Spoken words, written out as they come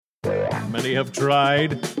Many have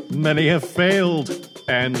tried, many have failed,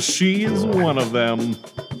 and she is one of them.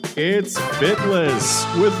 It's Fitless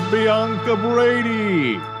with Bianca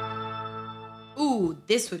Brady. Ooh,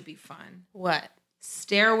 this would be fun. What?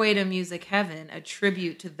 Stairway to Music Heaven, a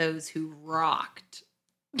tribute to those who rocked.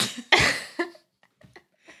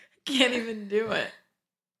 Can't even do it.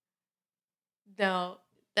 No,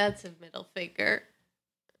 that's a middle finger.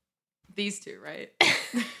 These two, right?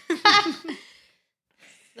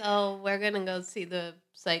 So we're going to go see the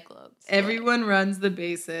Cyclones. Everyone runs the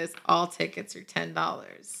bases. All tickets are $10.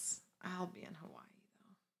 I'll be in Hawaii,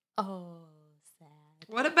 though. Oh, sad.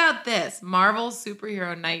 What about this? Marvel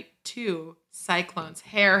Superhero Night 2, Cyclone's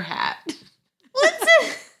hair hat. What's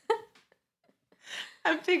it?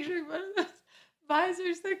 I'm picturing one of those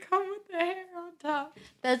visors that come with the hair on top.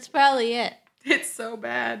 That's probably it. It's so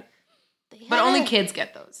bad. They But had only kids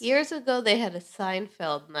get those. Years ago, they had a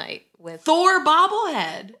Seinfeld night with... Thor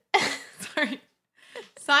bobblehead. Sorry.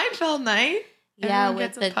 Seinfeld night? Yeah, Everyone with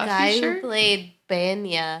gets a the puffy guy shirt? who played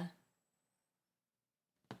Banya.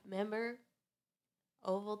 Remember?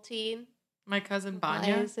 Ovaltine? My cousin Why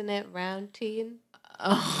Banya. isn't it Roundtine?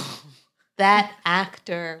 Oh. That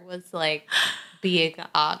actor was like being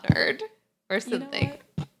honored or You know something.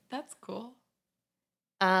 what? That's cool.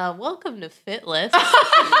 Welcome to Fitless.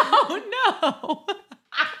 Oh,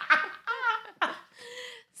 no.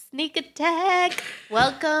 Sneak attack.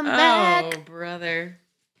 Welcome back. Oh, brother.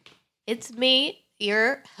 It's me,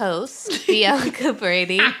 your host, Bianca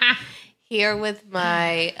Brady, here with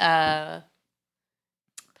my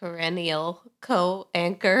perennial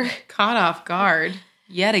co-anchor, Caught off guard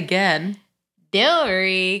yet again.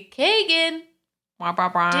 Dory Kagan. Wah,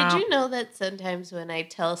 wah, wah. Did you know that sometimes when I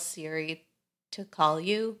tell Siri to call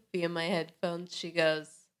you via my headphones, she goes,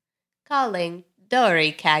 calling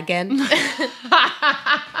Dory Kagan.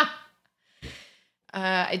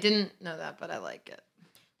 I didn't know that, but I like it.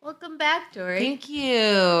 Welcome back, Dory. Thank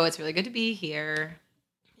you. It's really good to be here.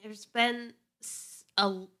 There's been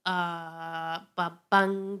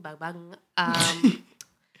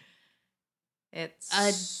It's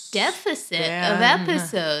a deficit of been-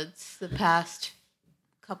 episodes the past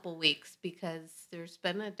couple weeks because there's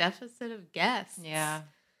been a deficit of guests. Yeah.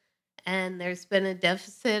 And there's been a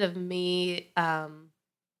deficit of me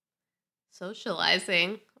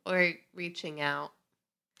socializing or reaching out.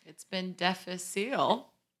 It's been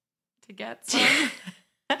difficile to get some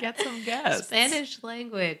guests. Spanish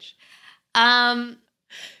language.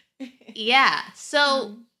 Yeah.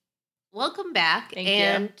 So welcome back. Thank you.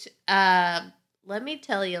 And let me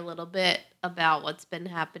tell you a little bit about what's been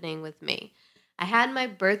happening with me. I had my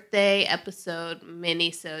birthday episode,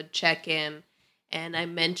 mini-sode check-in, and I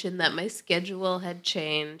mentioned that my schedule had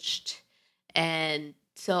changed. And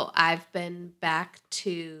so I've been back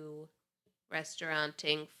to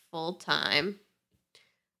restauranting full-time,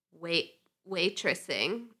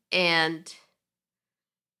 waitressing, and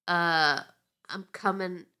I'm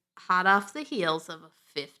coming hot off the heels of a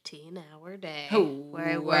 15-hour day where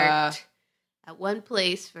I worked at one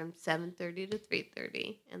place from 7:30 to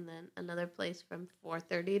 3:30 and then another place from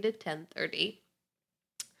 4:30 to 10:30.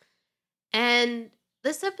 And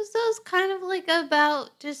this episode is kind of like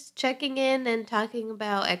about just checking in and talking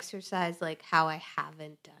about exercise, like how I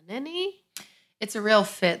haven't done any. It's a real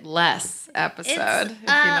fit less episode, if you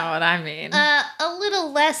know what I mean. A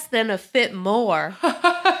little less than a fit more.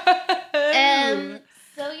 And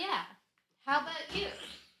so, yeah. How about you?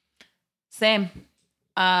 Same.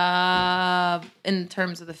 In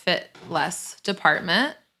terms of the fit less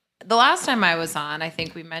department, the last time I was on, I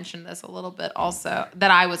think we mentioned this a little bit also,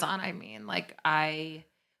 that I was on, when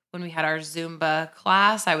we had our Zumba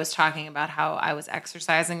class, I was talking about how I was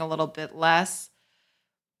exercising a little bit less.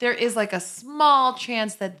 There is like a small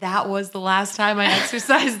chance that was the last time I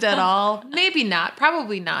exercised at all. Maybe not,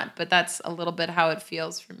 probably not, but that's a little bit how it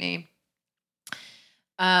feels for me.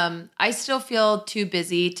 I still feel too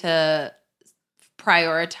busy to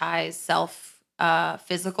prioritize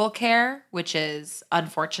physical care, which is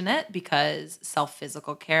unfortunate because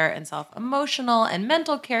self-physical care and self-emotional and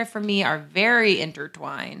mental care for me are very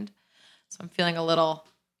intertwined. So I'm feeling a little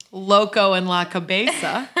loco in la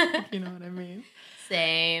cabeza, if you know what I mean.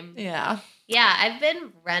 Same. Yeah. Yeah, I've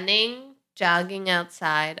been running, jogging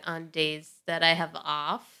outside on days that I have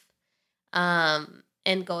off,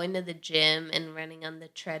 and going to the gym and running on the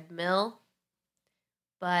treadmill.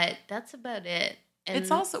 But that's about it. And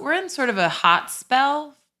It's also, we're in sort of a hot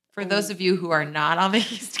spell for those of you who are not on the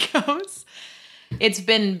East Coast. It's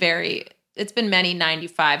been many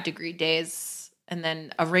 95-degree days and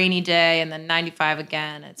then a rainy day and then 95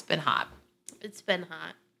 again. It's been hot. It's been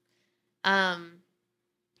hot.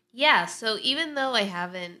 Yeah, so even though I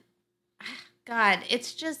God,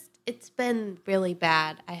 it's been really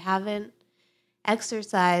bad. I haven't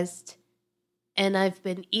exercised, and I've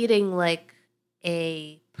been eating like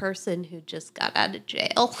a person who just got out of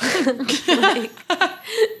jail. Like,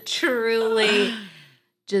 truly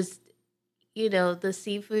just, the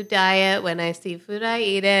seafood diet. When I see food, I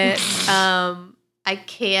eat it. I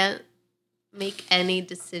can't make any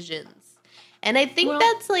decisions. And I think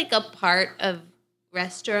that's like a part of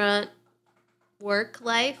restaurant work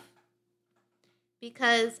life.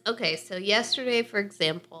 Because, okay, so yesterday, for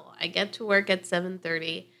example, I get to work at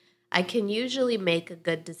 7:30. I can usually make a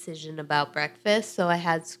good decision about breakfast. So I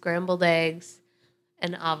had scrambled eggs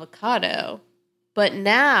and avocado. But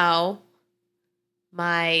now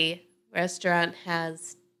my restaurant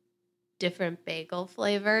has different bagel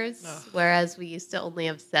flavors. Ugh. Whereas we used to only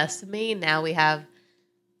have sesame. Now we have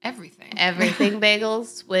Everything.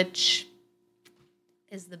 bagels, which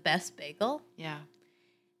is the best bagel. Yeah.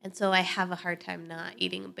 And so I have a hard time not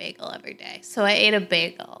eating a bagel every day. So I ate a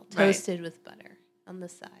bagel toasted with butter on the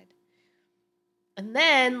side. And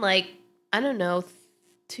then, like, I don't know,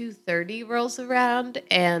 2:30 rolls around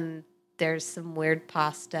and there's some weird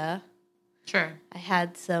pasta. Sure. I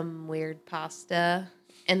had some weird pasta.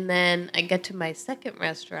 And then I get to my second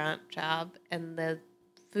restaurant job and the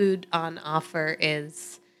food on offer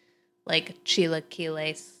is like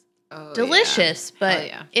chilaquiles. Oh, Delicious, yeah. but Hell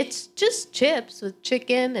yeah. it's just chips with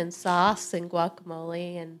chicken and sauce and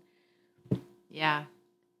guacamole and Yeah.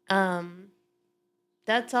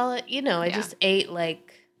 that's all I Yeah. just ate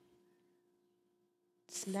like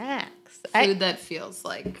snacks. Food that feels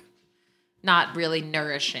like not really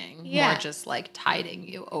nourishing, Yeah. more just like tiding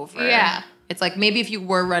you over. Yeah. It's like maybe if you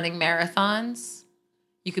were running marathons,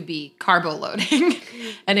 you could be carbo loading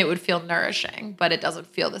and it would feel nourishing, but it doesn't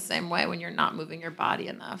feel the same way when you're not moving your body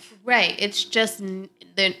enough. Right, it's just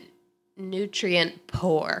the nutrient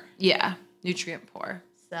poor. Yeah, nutrient poor.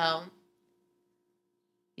 So,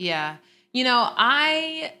 Yeah.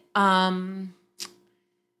 I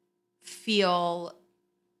feel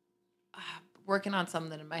working on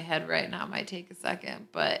something in my head right now might take a second,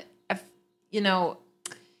 but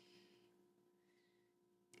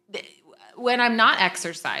when I'm not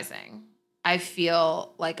exercising, I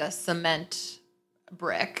feel like a cement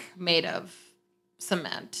brick made of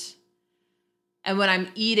cement. And when I'm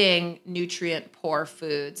eating nutrient poor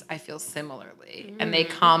foods, I feel similarly. And they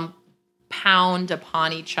compound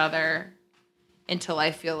upon each other until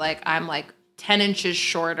I feel like I'm like 10 inches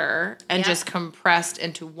shorter and just compressed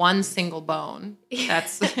into one single bone.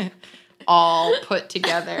 That's all put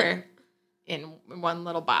together in one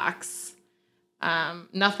little box.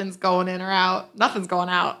 Nothing's going in or out. Nothing's going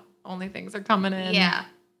out. Only things are coming in. yeah.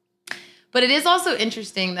 But it is also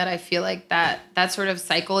interesting that I feel like that sort of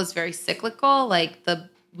cycle is very cyclical. Like the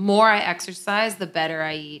more I exercise, the better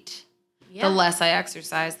I eat. Yeah. The less I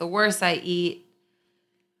exercise, the worse I eat.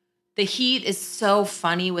 The heat is so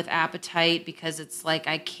funny with appetite because it's like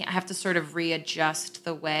I have to sort of readjust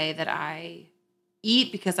the way that I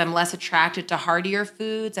eat because I'm less attracted to heartier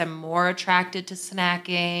foods. I'm more attracted to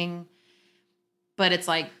snacking. But it's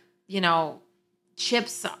like,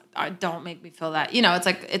 chips don't make me feel that. It's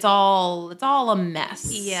like it's all a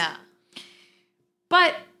mess. Yeah.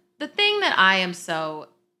 But the thing that I am so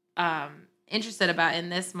interested about in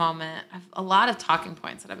this moment, I have a lot of talking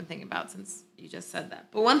points that I've been thinking about since you just said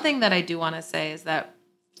that. But one thing that I do want to say is that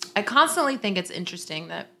I constantly think it's interesting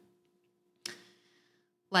that,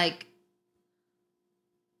 like,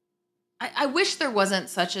 I wish there wasn't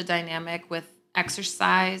such a dynamic with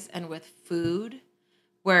exercise and with food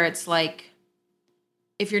where it's like,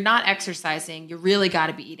 if you're not exercising, you really got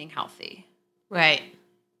to be eating healthy. Right.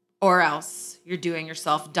 Or else you're doing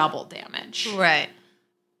yourself double damage. Right.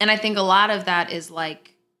 And I think a lot of that is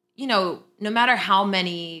like, no matter how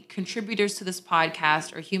many contributors to this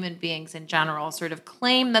podcast or human beings in general sort of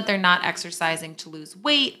claim that they're not exercising to lose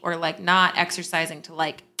weight or like not exercising to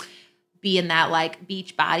like be in that like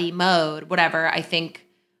beach body mode, whatever, I think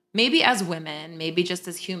maybe as women, maybe just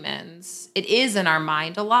as humans, it is in our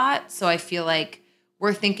mind a lot. So I feel like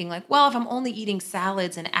we're thinking like, well, if I'm only eating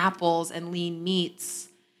salads and apples and lean meats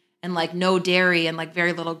and like no dairy and like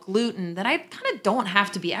very little gluten, then I kind of don't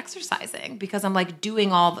have to be exercising because I'm like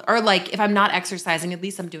doing or like if I'm not exercising, at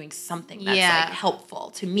least I'm doing something that's like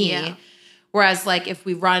helpful to me. Yeah. Whereas like if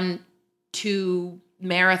we run 2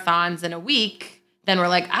 marathons in a week, then we're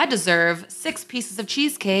like, I deserve 6 pieces of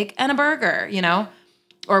cheesecake and a burger,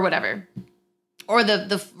 or whatever. Or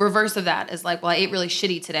the reverse of that is like, well, I ate really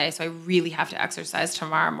shitty today, so I really have to exercise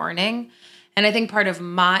tomorrow morning. And I think part of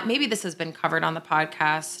maybe this has been covered on the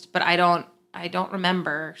podcast, but I don't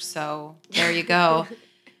remember. So there you go.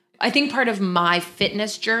 I think part of my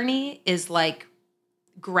fitness journey is like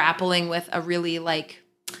grappling with a really like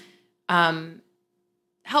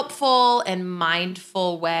helpful and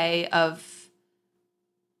mindful way of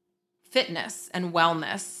fitness and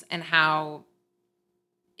wellness, and how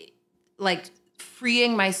like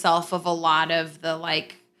freeing myself of a lot of the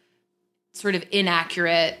like sort of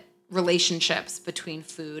inaccurate relationships between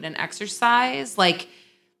food and exercise. Like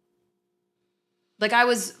I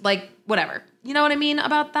was like, whatever. You know what I mean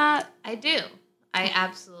about that? I do. I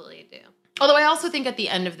absolutely do. Although I also think at the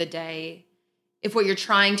end of the day, if what you're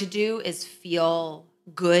trying to do is feel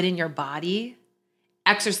good in your body,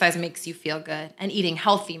 exercise makes you feel good and eating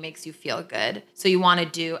healthy makes you feel good. So you want to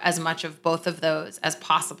do as much of both of those as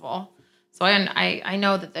possible. So I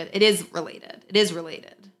know that it is related. It is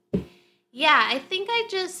related. Yeah, I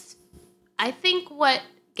think what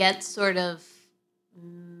gets sort of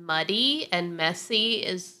muddy and messy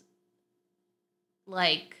is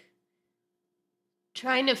like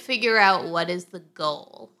trying to figure out what is the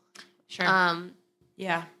goal. Sure.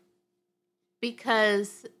 Yeah.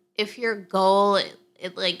 Because if your goal,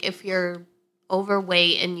 like if you're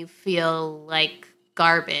overweight and you feel like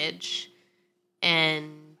garbage,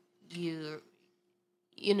 and you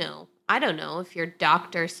know, I don't know, if your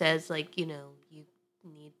doctor says like, you know, you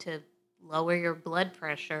need to lower your blood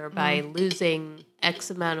pressure by losing X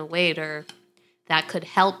amount of weight, or that could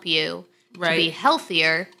help you to be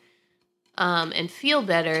healthier and feel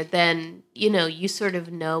better, then, you know, you sort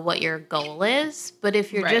of know what your goal is. But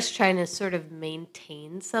if you're just trying to sort of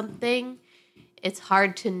maintain something, it's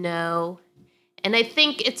hard to know. And I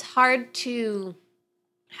think it's hard to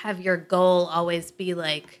have your goal always be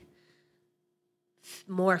like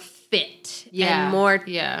more fit and more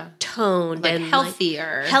toned, like and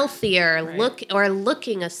healthier,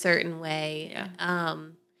 looking a certain way.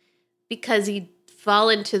 Because you fall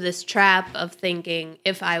into this trap of thinking,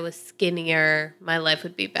 if I was skinnier, my life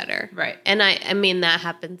would be better. Right. And I mean, that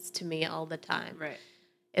happens to me all the time. Right.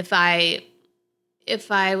 If I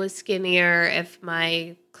was skinnier, if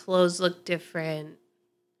my clothes looked different,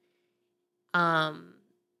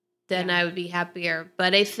 then I would be happier.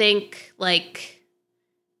 But I think like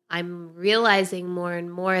I'm realizing more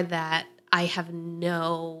and more that I have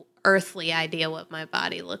no earthly idea what my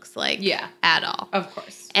body looks like at all. Of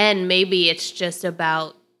course. And maybe it's just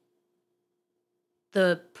about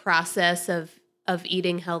the process of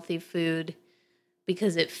eating healthy food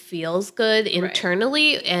because it feels good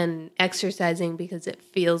internally, and exercising because it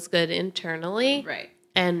feels good internally. Right.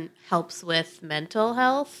 And helps with mental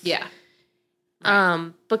health. Yeah.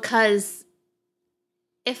 Because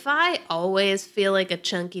if I always feel like a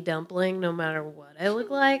chunky dumpling, no matter what I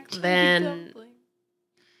look like, then,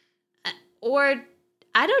 or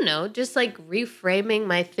I don't know, just like reframing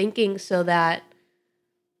my thinking so that,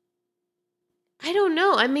 I don't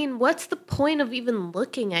know. I mean, what's the point of even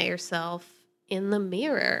looking at yourself in the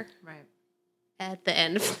mirror? Right. At the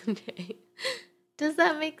end of the day. Does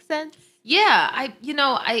that make sense? Yeah,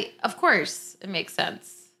 of course it makes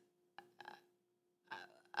sense.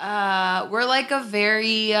 We're like a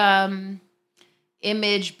very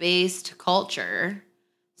image-based culture.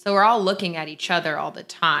 So we're all looking at each other all the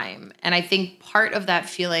time. And I think part of that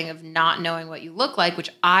feeling of not knowing what you look like, which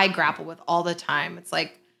I grapple with all the time, it's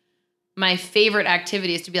like my favorite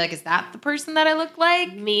activity is to be like, is that the person that I look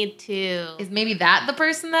like? Me too. Is maybe that the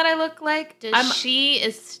person that I look like? Does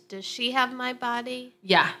she have my body?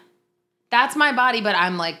 Yeah. That's my body, but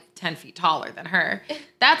I'm like 10 feet taller than her.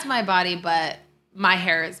 That's my body, but my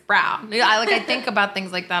hair is brown. I think about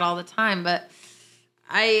things like that all the time, but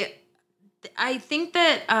I think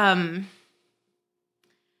that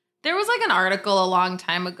there was like an article a long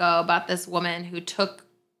time ago about this woman who took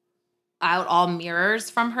out all mirrors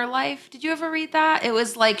from her life. Did you ever read that? It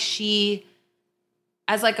was like she,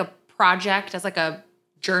 as like a project, as like a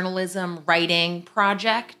journalism writing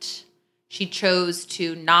project, she chose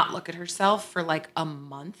to not look at herself for like a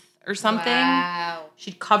month or something. Wow.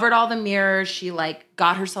 She covered all the mirrors. She like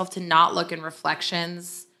got herself to not look in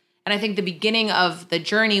reflections. And I think the beginning of the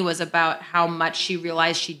journey was about how much she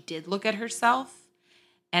realized she did look at herself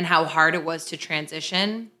and how hard it was to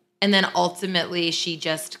transition. And then ultimately she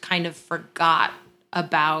just kind of forgot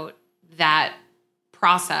about that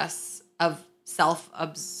process of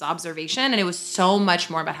self-observation. And it was so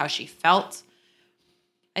much more about how she felt.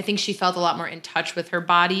 I think she felt a lot more in touch with her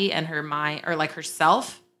body and her mind, or like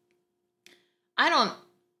herself. I don't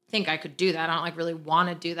think I could do that. I don't like really want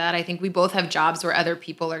to do that. I think we both have jobs where other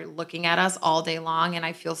people are looking at us all day long, and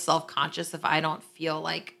I feel self-conscious if I don't feel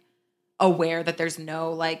like aware that there's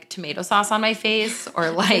no like tomato sauce on my face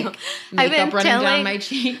or like I've been makeup running down my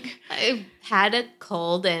cheek. I've had a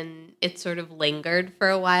cold and it sort of lingered for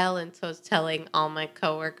a while. And so I was telling all my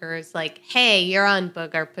coworkers, like, hey, you're on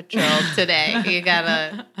booger patrol today. You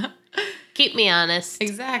gotta keep me honest.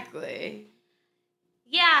 Exactly.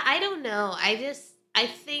 Yeah, I don't know. I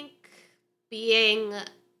think being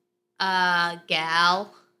a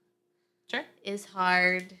gal Sure. is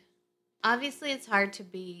hard. Obviously, it's hard to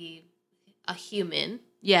be a human,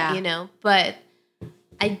 Yeah. you know, but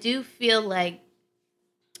I do feel like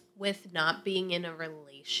with not being in a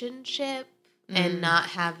relationship and not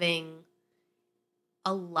having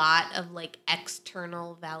a lot of like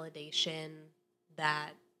external validation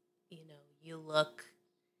that, you know, you look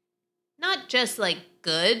not just like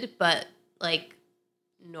good, but like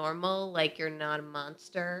normal, like you're not a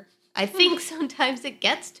monster. I think sometimes it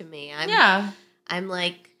gets to me. I'm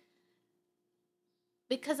like,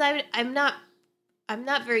 because I'm not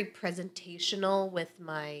very presentational with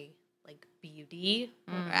my like beauty.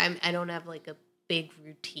 I don't have like a big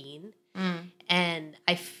routine. And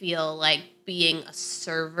I feel like being a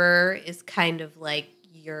server is kind of like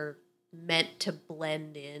you're meant to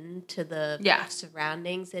blend in to the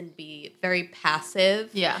surroundings and be very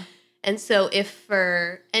passive. Yeah. And so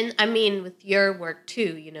and I mean with your work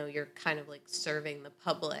too, you know, you're kind of like serving the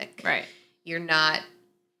public. Right.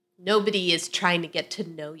 Nobody is trying to get to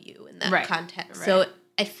know you in that context. Right. So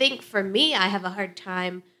I think for me, I have a hard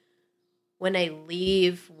time when I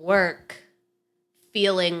leave work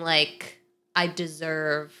feeling like I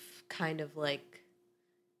deserve kind of like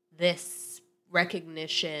this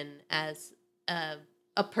recognition as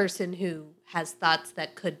a person who has thoughts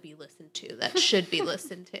that could be listened to, that should be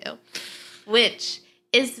listened to, which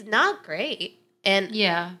is not great and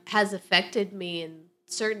has affected me in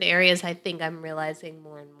certain areas. I think I'm realizing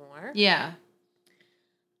more and more. Yeah.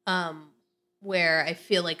 Where I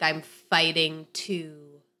feel like I'm fighting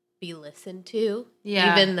to be listened to,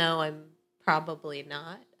 even though I'm probably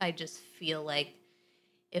not. I just feel like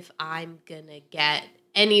if I'm gonna get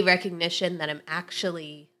any recognition that I'm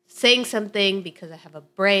actually saying something because I have a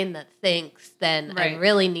brain that thinks, then I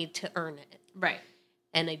really need to earn it. Right.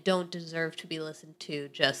 And I don't deserve to be listened to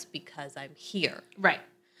just because I'm here. Right.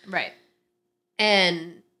 Right.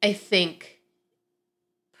 And I think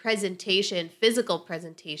physical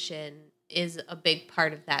presentation is a big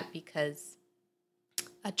part of that because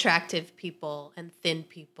attractive people and thin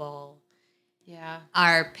people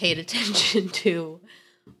are paid attention to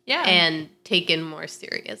and taken more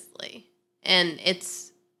seriously. And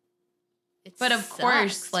but of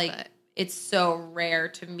course, like, it's so rare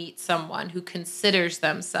to meet someone who considers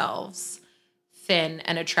themselves thin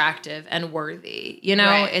and attractive and worthy. You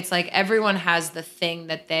know, it's like everyone has the thing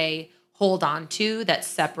that they hold on to that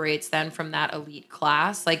separates them from that elite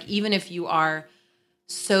class. Like, even if you are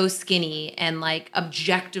so skinny and like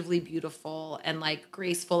objectively beautiful and like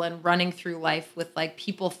graceful and running through life with like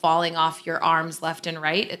people falling off your arms left and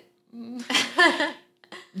right,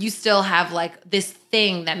 you still have like this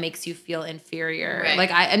thing that makes you feel inferior.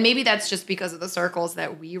 Like and maybe that's just because of the circles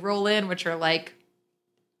that we roll in, which are like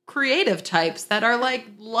creative types that are like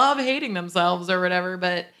love hating themselves or whatever.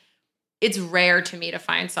 But it's rare to me to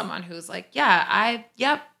find someone who's like,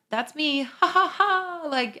 yep, that's me. Ha ha ha.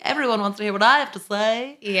 Like, everyone wants to hear what I have to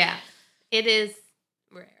say. Yeah, it is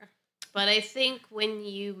rare. But I think when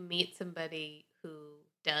you meet somebody who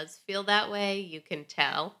does feel that way, you can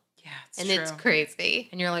tell. Yeah, it's crazy.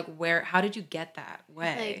 And you're like, how did you get that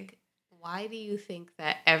way? Like, why do you think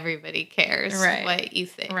that everybody cares what you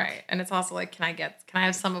think? Right. And it's also like, can I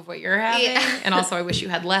have some of what you're having? Yeah. And also, I wish you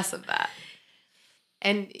had less of that.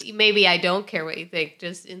 And maybe I don't care what you think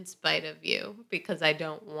just in spite of you because I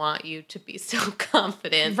don't want you to be so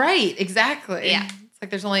confident. Right, exactly. Yeah. It's like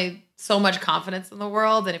there's only so much confidence in the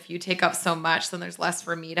world, and if you take up so much, then there's less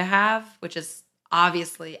for me to have, which is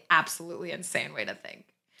obviously absolutely insane way to think.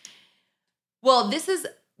 Well, this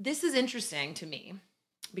is interesting to me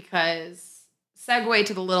because segue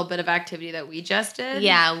to the little bit of activity that we just did.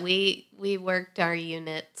 Yeah, we worked our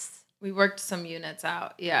units. We worked some units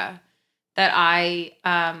out, yeah. That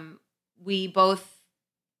we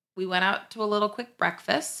went out to a little quick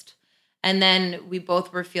breakfast, and then we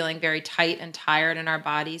both were feeling very tight and tired in our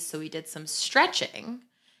bodies, so we did some stretching,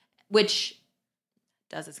 which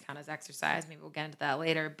does count as exercise. Maybe we'll get into that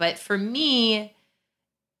later. But for me,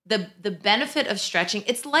 the benefit of stretching,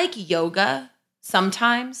 it's like yoga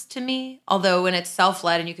sometimes to me, although when it's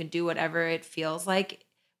self-led and you can do whatever it feels like,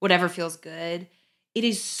 whatever feels good, it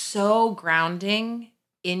is so grounding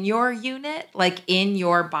in your unit, like in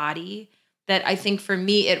your body, that I think for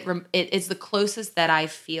me, it is the closest that I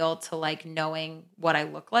feel to like knowing what I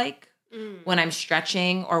look like when I'm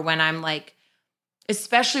stretching or when I'm like,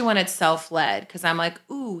 especially when it's self-led, because I'm like,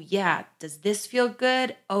 ooh, yeah, does this feel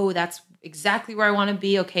good? Oh, that's exactly where I want to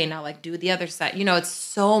be. Okay, now like do the other side. You know, it's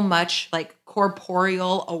so much like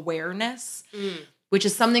corporeal awareness, which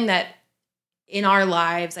is something that in our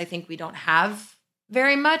lives, I think we don't have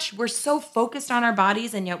very much. We're so focused on our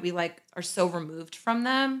bodies and yet we like are so removed from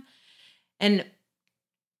them. And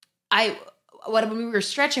when we were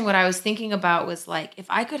stretching, what I was thinking about was like, if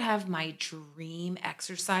I could have my dream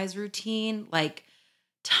exercise routine, like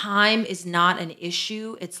time is not an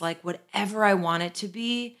issue. It's like whatever I want it to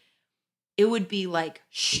be. It would be like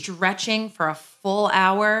stretching for a full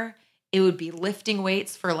hour. It would be lifting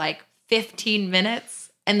weights for like 15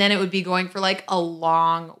 minutes. And then it would be going for like a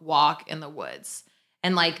long walk in the woods.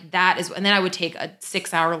 And like that is, and then I would take a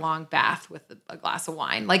 6-hour long bath with a glass of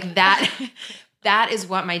wine. Like that, that is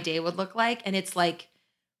what my day would look like. And it's like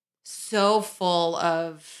so full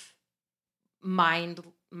of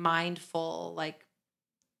mindful, like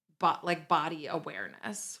body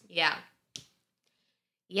awareness. Yeah.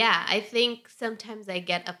 Yeah, I think sometimes I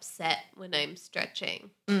get upset when I'm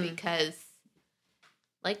stretching because,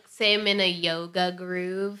 like, say I'm in a yoga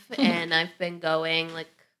groove and I've been going like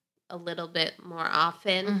a little bit more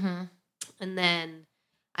often, and then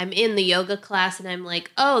I'm in the yoga class and I'm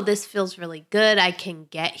like, oh, this feels really good. I can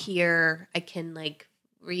get here. I can like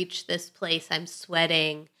reach this place. I'm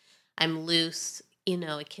sweating. I'm loose. You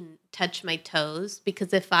know, I can touch my toes,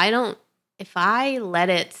 because if I let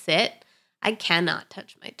it sit, I cannot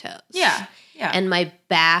touch my toes. Yeah. Yeah. And my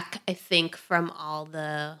back, I think from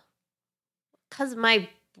because my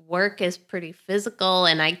work is pretty physical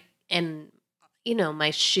and you know, my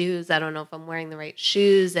shoes, I don't know if I'm wearing the right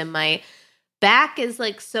shoes, and my back is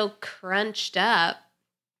like so crunched up.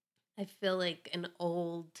 I feel like an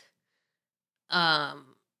old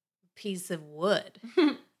piece of wood.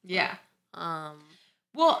 Yeah.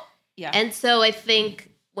 Well, yeah. And so I think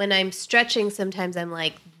when I'm stretching, sometimes I'm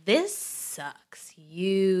like, this sucks.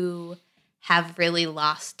 You have really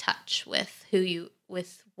lost touch with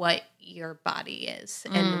with what your body is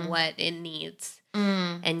and what it needs.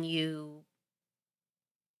 And you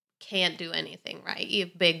can't do anything right. You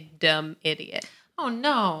big, dumb idiot. Oh,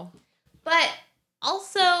 no. But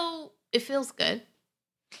also, it feels good.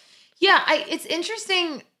 Yeah, it's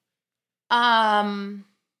interesting. Like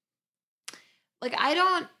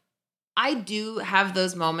I do have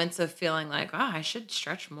those moments of feeling like, oh, I should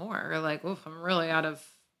stretch more, or like, oh, I'm really out of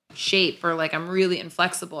shape, or like I'm really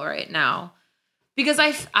inflexible right now, because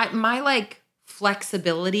my like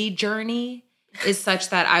flexibility journey is such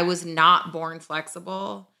that I was not born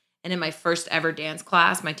flexible. And in my first ever dance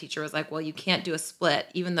class, my teacher was like, well, you can't do a split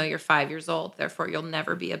even though you're 5 years old, therefore you'll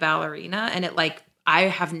never be a ballerina. And it like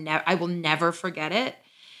I will never forget it.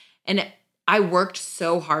 And I worked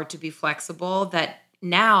so hard to be flexible that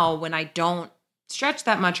now when I don't stretch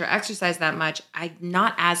that much or exercise that much, I'm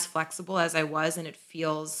not as flexible as I was, and it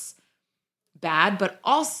feels bad. But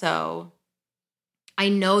also, I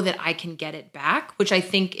know that I can get it back, which I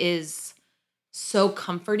think is so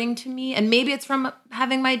comforting to me. And maybe it's from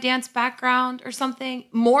having my dance background or something,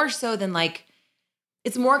 more so than like,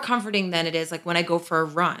 it's more comforting than it is like when I go for a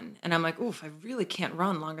run and I'm like, oof, I really can't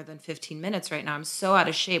run longer than 15 minutes right now. I'm so out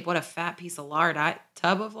of shape. What a fat piece of lard,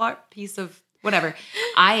 piece of whatever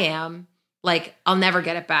I am. Like, I'll never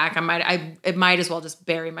get it back. It might as well just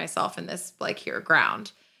bury myself in this like here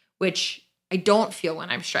ground, which I don't feel when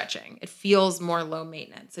I'm stretching. It feels more low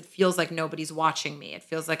maintenance. It feels like nobody's watching me. It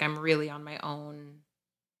feels like I'm really on my own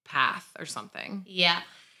path or something. Yeah.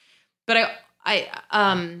 But I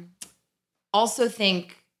also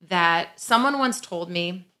think that someone once told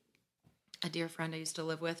me, a dear friend I used to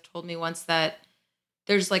live with told me once, that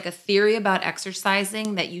there's like a theory about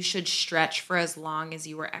exercising that you should stretch for as long as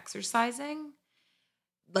you were exercising.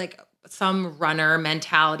 Like some runner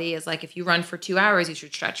mentality is like, if you run for 2 hours, you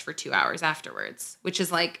should stretch for 2 hours afterwards, which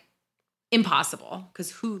is like impossible,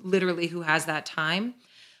 because who has that time?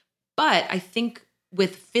 But I think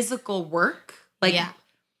with physical work, like,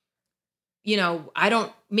 you know,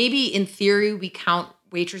 maybe in theory we count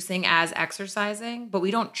waitressing as exercising, but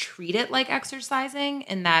we don't treat it like exercising.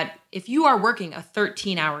 In that if you are working a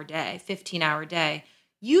 13-hour day, 15-hour day,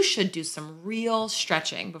 you should do some real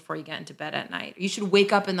stretching before you get into bed at night. You should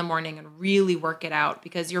wake up in the morning and really work it out,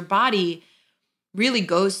 because your body really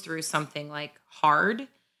goes through something like hard,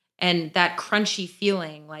 and that crunchy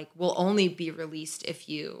feeling like will only be released if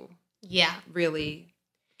you really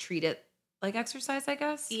treat it like exercise, I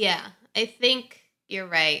guess. Yeah, I think you're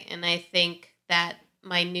right. And I think that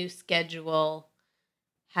my new schedule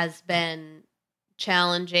has been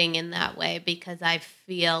challenging in that way because I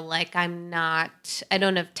feel like I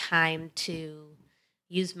don't have time to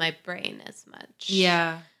use my brain as much.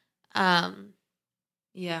 Yeah. Um,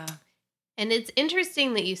 Yeah. and it's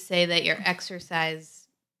interesting that you say that your exercise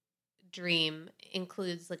dream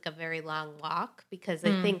includes like a very long walk because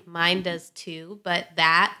I think mine does too. But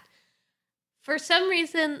that, for some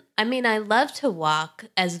reason, I mean, I love to walk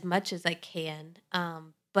as much as I can.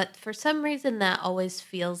 But for some reason, that always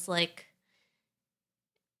feels like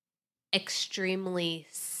extremely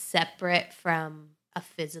separate from a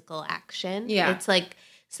physical action. Yeah. It's like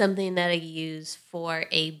something that I use for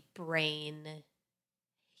a brain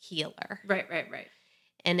healer. Right.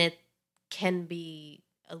 And it can be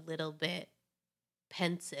a little bit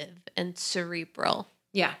pensive and cerebral.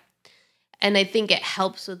 Yeah. And I think it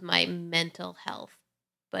helps with my mental health,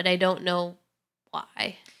 but I don't know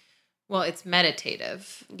why. Well, it's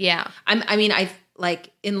meditative. Yeah. I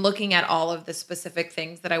like in looking at all of the specific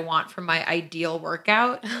things that I want from my ideal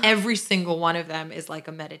workout, every single one of them is like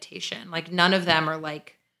a meditation. Like none of them are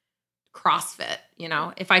like CrossFit, you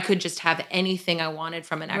know? If I could just have anything I wanted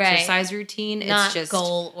from an exercise routine, Not it's just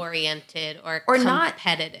goal oriented or not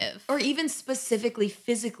competitive. or even specifically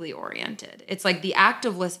physically oriented. It's like the act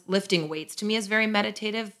of lifting weights to me is very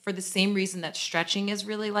meditative for the same reason that stretching is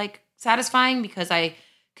really like satisfying because I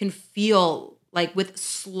can feel like with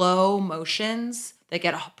slow motions that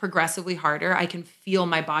get progressively harder, I can feel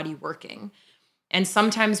my body working. And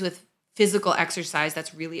sometimes with physical exercise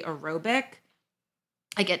that's really aerobic,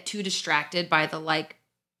 I get too distracted by the like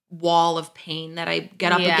wall of pain that I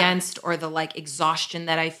get up against or the like exhaustion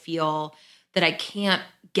that I feel that I can't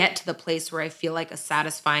get to the place where I feel like a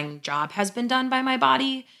satisfying job has been done by my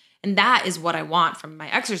body. And that is what I want from my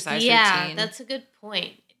exercise routine. Yeah, that's a good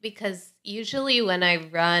point. Because usually when I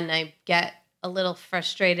run, I get a little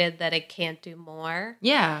frustrated that I can't do more.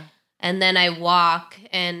 Yeah. And then I walk,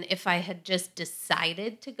 and if I had just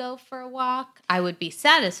decided to go for a walk, I would be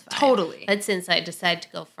satisfied. Totally. But since I decided to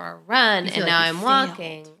go for a run and like now you I'm failed.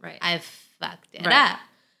 walking, Right. I've fucked it Right. up.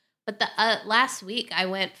 But the last week I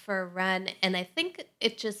went for a run, and I think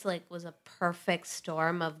it just like was a perfect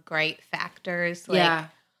storm of great factors. Like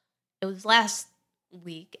it was last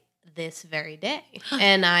week, this very day,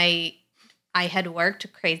 and I had worked a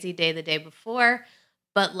crazy day the day before.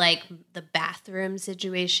 But, like, the bathroom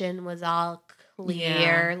situation was all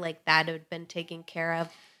clear. Yeah. Like, that had been taken care of.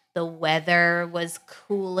 The weather was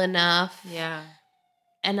cool enough. Yeah.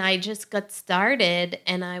 And I just got started,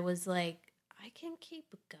 and I was like, I can keep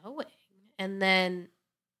going. And then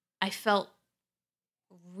I felt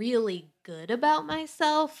really good about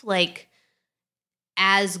myself. Like,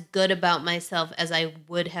 as good about myself as I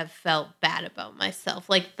would have felt bad about myself.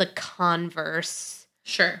 Like, the converse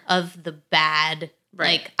Sure. of the bad.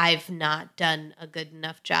 Right. Like, I've not done a good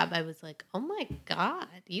enough job. I was like, oh my God,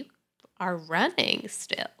 you are running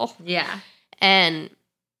still. Yeah. And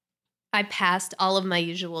I passed all of my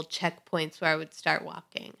usual checkpoints where I would start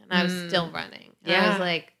walking, and I was still running. And I was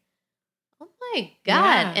like, oh my God.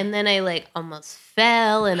 Yeah. And then I like almost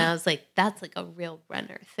fell, and I was like, that's like a real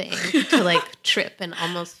runner thing to like trip and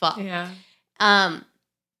almost fall. Yeah.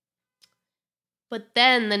 But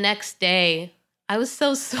then the next day, I was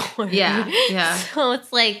so sore. Yeah. So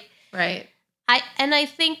it's like, Right. I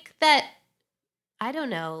think that, I don't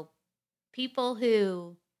know, people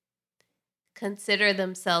who consider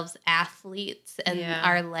themselves athletes and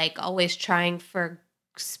are like always trying for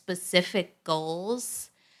specific goals,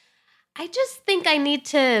 I just think I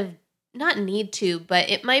but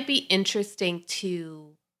it might be interesting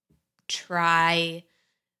to try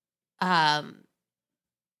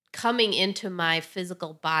coming into my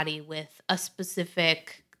physical body with a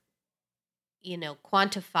specific,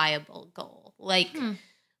 quantifiable goal. Like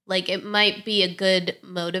it might be a good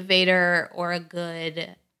motivator or a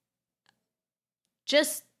good,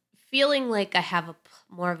 just feeling like I have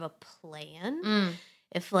more of a plan.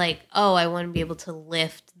 If like, oh, I want to be able to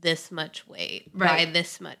lift this much weight by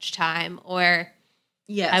this much time, or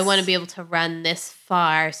I want to be able to run this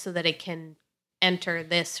far so that I can enter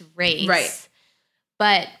this race. Right.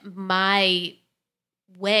 But my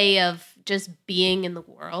way of just being in the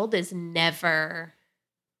world is never,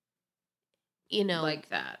 like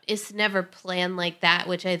that. It's never planned like that,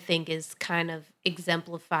 which I think is kind of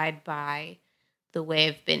exemplified by the way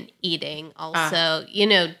I've been eating. Also,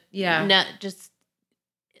 not just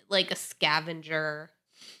like a scavenger,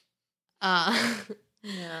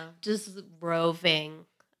 just roving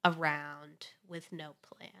around with no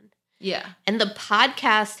plan. Yeah. And the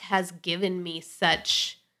podcast has given me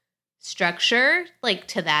such structure, like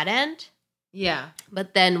to that end. Yeah.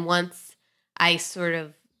 But then once I sort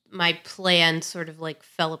of my plan sort of like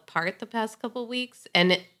fell apart the past couple weeks,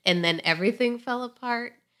 and then everything fell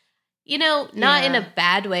apart. Not in a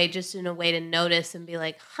bad way, just in a way to notice and be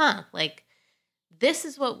like, huh, like this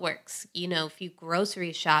is what works. If you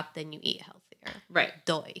grocery shop, then you eat healthier. Right.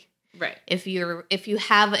 Doy. Right. If you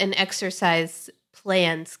have an exercise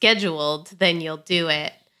plan scheduled, then you'll do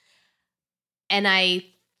it. And I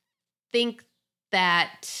think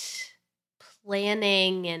that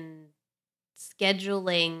planning and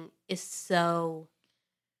scheduling is so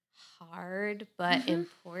hard but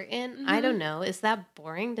important. I don't know. Is that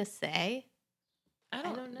boring to say? I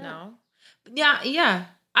don't know. Yeah.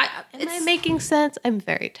 Am I making sense? I'm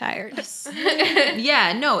very tired.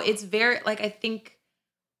 Yeah, no, it's very like I think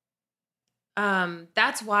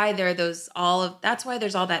that's why there's all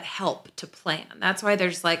that help to plan. That's why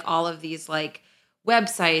there's like all of these like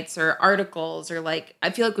websites or articles or like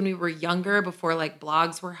I feel like when we were younger before like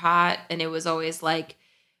blogs were hot and it was always like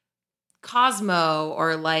Cosmo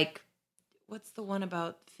or like what's the one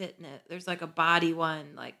about fitness? There's like a body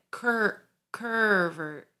one like curve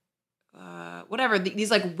or whatever.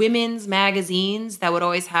 These like women's magazines that would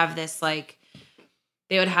always have this like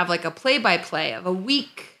they would have like a play-by-play of a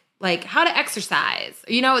week, like how to exercise.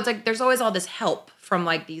 It's like there's always all this help from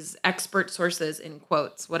like these expert sources in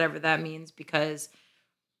quotes, whatever that means, because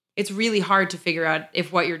it's really hard to figure out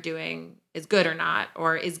if what you're doing is good or not,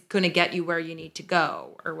 or is going to get you where you need to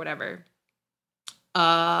go or whatever.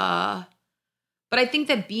 But I think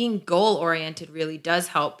that being goal-oriented really does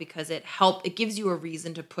help because it gives you a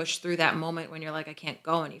reason to push through that moment when you're like, I can't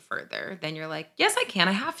go any further. Then you're like, yes, I can.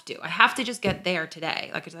 I have to just get there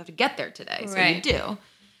today. Like I just have to get there today. So you do.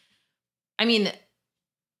 I mean,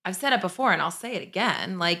 I've said it before and I'll say it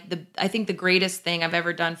again. Like I think the greatest thing I've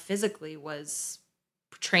ever done physically was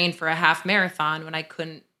train for a half marathon when I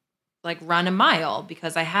couldn't like run a mile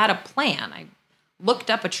because I had a plan. I looked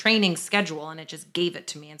up a training schedule and it just gave it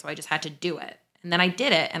to me. And so I just had to do it. And then I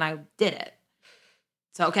did it and I did it.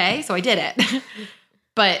 So I did it.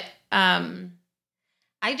 But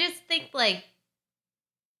I just think like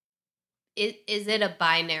is it a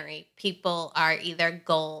binary? People are either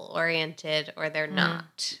goal oriented or they're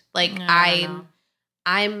not. Like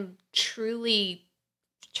I'm truly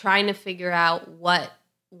trying to figure out what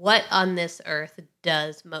on this earth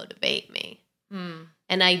does motivate me.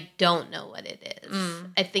 And I don't know what it is.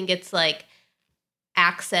 I think it's like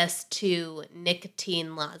access to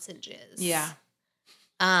nicotine lozenges. Yeah.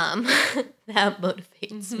 That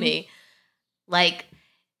motivates me. Like,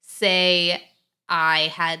 say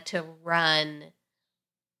I had to run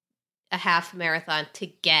a half marathon to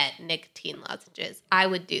get nicotine lozenges. I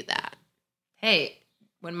would do that. Hey,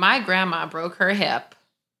 when my grandma broke her hip,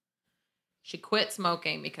 she quit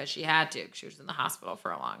smoking because she had to. She was in the hospital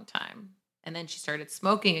for a long time. And then she started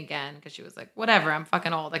smoking again because she was like, whatever, I'm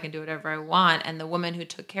fucking old. I can do whatever I want. And the woman who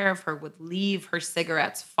took care of her would leave her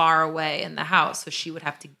cigarettes far away in the house. So she would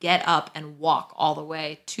have to get up and walk all the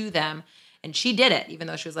way to them. And she did it, even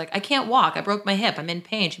though she was like, I can't walk. I broke my hip. I'm in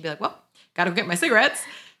pain. She'd be like, well, got to get my cigarettes.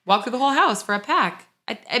 Walk through the whole house for a pack.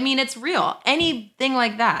 I mean, it's real. Anything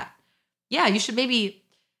like that. Yeah, you should maybe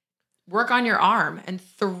work on your arm and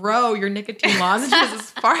throw your nicotine lozenges as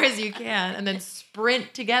far as you can and then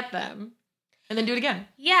sprint to get them. And then do it again.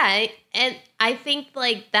 Yeah, and I think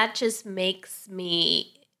like that just makes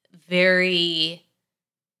me very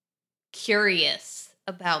curious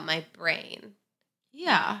about my brain.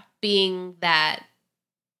 Yeah. Being that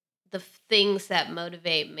the things that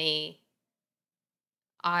motivate me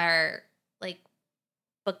are like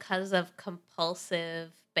because of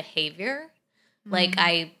compulsive behavior. Like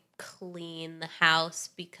I clean the house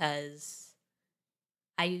because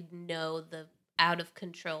I know the out of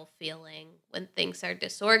control feeling when things are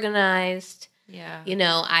disorganized. Yeah.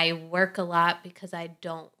 I work a lot because I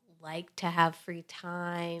don't like to have free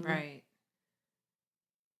time. Right.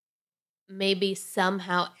 Maybe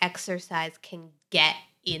somehow exercise can get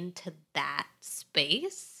into that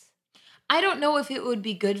space. I don't know if it would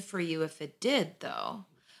be good for you if it did, though.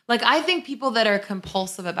 Like, I think people that are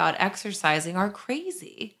compulsive about exercising are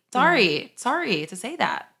crazy. Sorry to say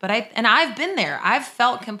that. But I've been there. I've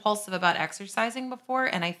felt compulsive about exercising before.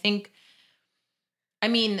 And I think,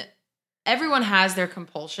 everyone has their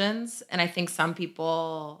compulsions. And I think some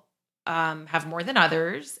people have more than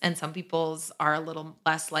others. And some people's are a little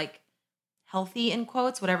less like healthy in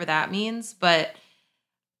quotes, whatever that means. But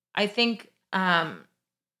I think, I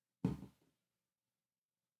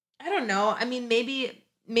don't know.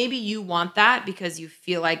 Maybe you want that because you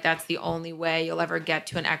feel like that's the only way you'll ever get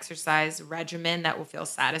to an exercise regimen that will feel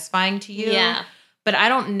satisfying to you. Yeah. But I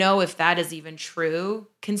don't know if that is even true,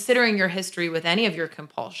 considering your history with any of your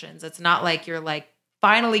compulsions. It's not like you're like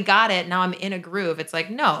finally got it. Now I'm in a groove. It's like,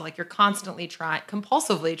 no, like you're constantly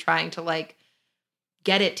compulsively trying to like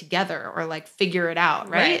get it together or like figure it out.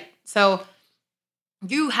 Right. So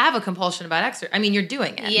you have a compulsion about exercise. I mean, you're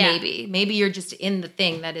doing it. Yeah. Maybe you're just in the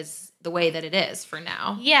thing that is the way that it is for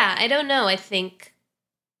now. Yeah. I don't know. I think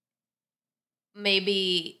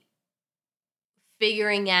maybe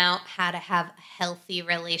figuring out how to have a healthy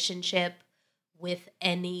relationship with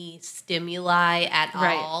any stimuli at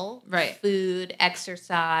all. Right. Food,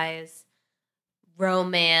 exercise,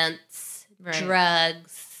 romance,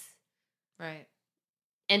 drugs, right,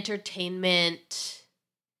 entertainment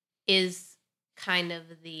is kind of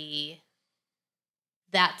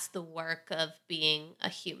that's the work of being a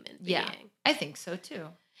human being. Yeah, I think so too.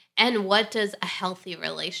 And what does a healthy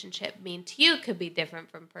relationship mean to you could be different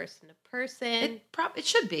from person to person. It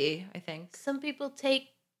should be, I think. Some people take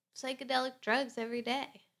psychedelic drugs every day.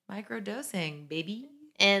 Microdosing, baby.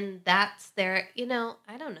 And that's their, I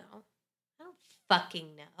don't know. I don't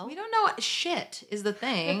fucking know. We don't know what shit is the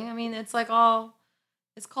thing. I mean, it's like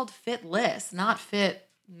it's called Fitless, not fit.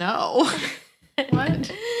 No.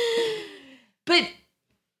 What? But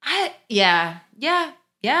yeah.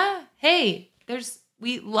 Hey,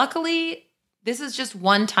 luckily, this is just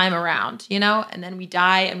one time around, and then we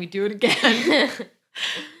die and we do it again.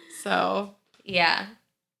 So. Yeah.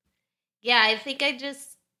 Yeah, I think I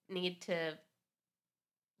just need to,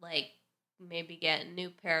 maybe get a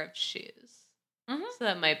new pair of shoes so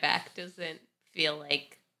that my back doesn't feel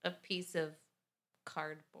like a piece of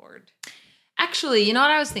cardboard. Actually, you know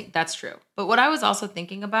what I was thinking? That's true. But what I was also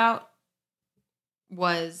thinking about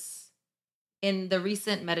was in the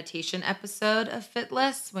recent meditation episode of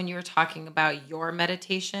Fitless, when you were talking about your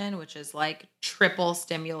meditation, which is like triple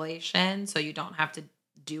stimulation, so you don't have to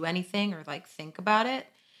do anything or like think about it.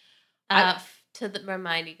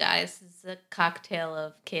 Remind you guys, this is a cocktail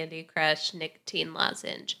of Candy Crush, nicotine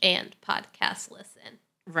lozenge, and podcast listen.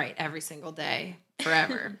 Right, every single day,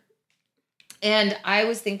 forever. And I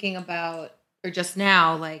was thinking about, or just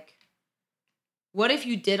now, like, what if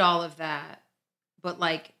you did all of that, but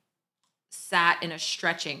like sat in a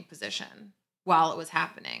stretching position while it was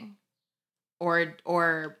happening, or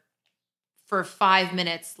for 5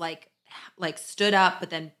 minutes, like stood up, but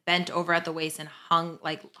then bent over at the waist and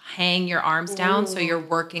hang your arms down. So you're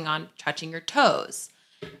working on touching your toes,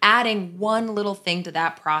 adding one little thing to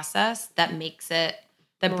that process that makes it,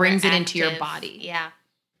 that brings it into your body. Yeah.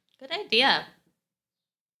 Good idea.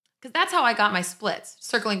 Because that's how I got my splits.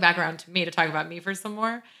 Circling back around to me to talk about me for some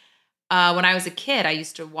more. When I was a kid, I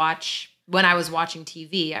used to when I was watching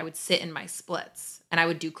TV, I would sit in my splits and I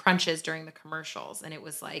would do crunches during the commercials. And it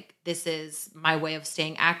was like, this is my way of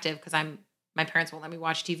staying active because my parents won't let me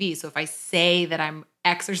watch TV. So if I say that I'm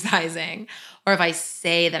exercising or if I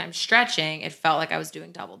say that I'm stretching, it felt like I was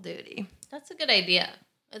doing double duty. That's a good idea.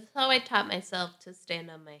 That's how I taught myself to stand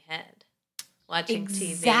on my head watching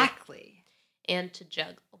TV. Exactly. And to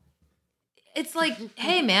juggle. It's like,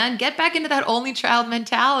 hey, man, get back into that only child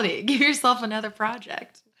mentality. Give yourself another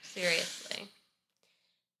project. Seriously.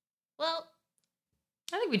 Well,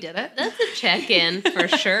 I think we did it. That's a check-in for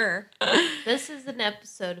sure. This is an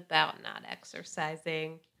episode about not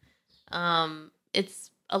exercising.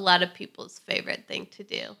 It's a lot of people's favorite thing to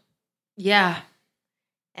do. Yeah.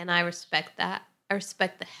 And I respect that. I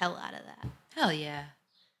respect the hell out of that. Hell yeah.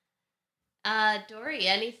 Dory,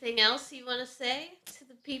 anything else you want to say to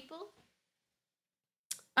the people?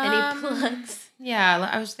 Any plugs? Yeah,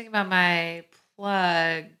 I was thinking about my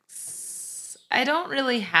plugs. I don't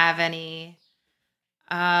really have any.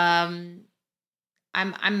 The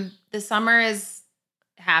summer is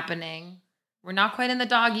happening. We're not quite in the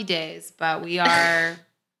doggy days, but we are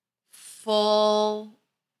full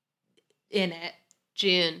in it.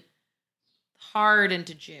 June. Hard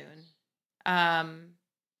into June. And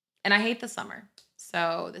I hate the summer.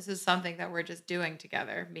 So this is something that we're just doing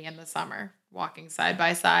together, me and the summer, walking side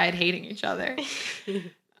by side, hating each other.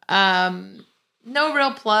 No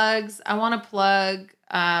real plugs. I want to plug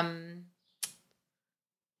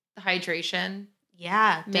hydration.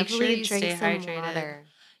 Yeah, Make sure you stay hydrated. Water.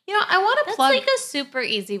 I want to plug. That's like a super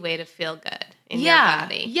easy way to feel good in your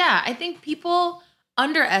body. Yeah, I think people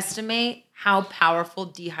underestimate how powerful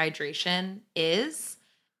dehydration is.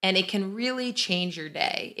 And it can really change your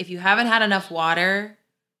day if you haven't had enough water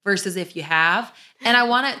versus if you have. And I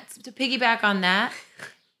want to piggyback on that.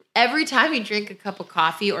 Every time you drink a cup of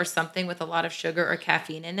coffee or something with a lot of sugar or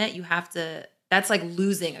caffeine in it, that's like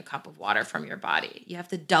losing a cup of water from your body. You have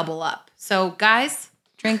to double up. So guys,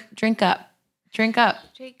 drink up. Drink up.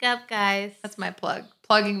 Drink up, guys. That's my plug.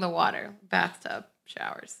 Plugging the water. Bathtub,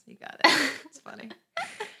 showers. You got it. It's funny.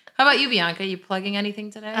 How about you, Bianca? You plugging anything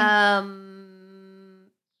today?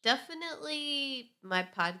 Definitely my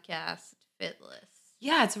podcast, Fitless.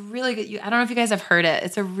 Yeah, it's really good. I don't know if you guys have heard it.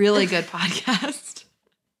 It's a really good podcast.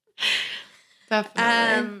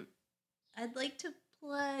 Definitely. I'd like to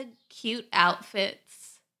plug Cute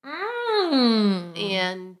Outfits.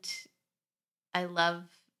 And I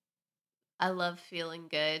love feeling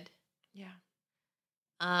good. Yeah.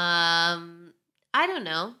 I don't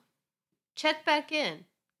know. Check back in.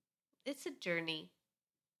 It's a journey.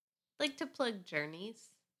 I'd like to plug Journeys.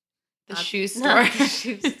 The shoe store. Not the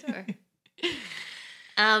shoe store.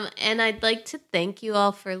 And I'd like to thank you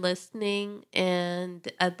all for listening, and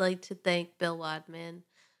I'd like to thank Bill Wadman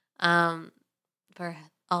for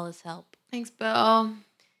all his help. Thanks, Bill.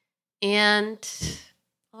 And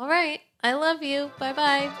all right, I love you.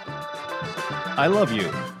 Bye-bye. I love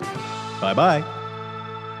you. Bye-bye.